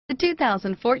The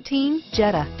 2014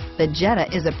 Jetta. The Jetta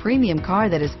is a premium car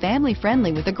that is family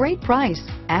friendly with a great price,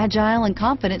 agile and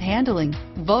confident handling.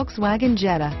 Volkswagen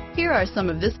Jetta. Here are some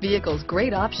of this vehicle's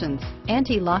great options: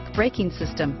 anti-lock braking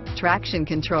system, traction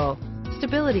control,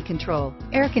 stability control,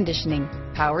 air conditioning,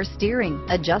 power steering,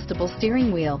 adjustable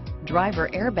steering wheel, driver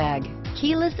airbag,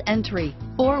 keyless entry,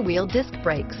 four-wheel disc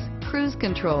brakes, cruise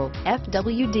control,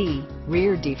 FWD,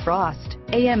 rear defrost,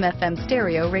 AM/FM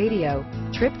stereo radio,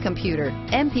 trip computer,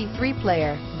 MP3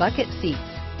 player, bucket seats,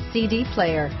 CD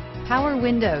player, power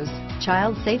windows,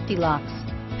 child safety locks,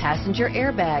 passenger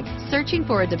airbag. Searching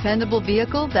for a dependable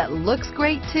vehicle that looks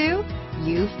great too?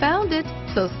 You found it,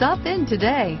 so stop in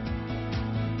today.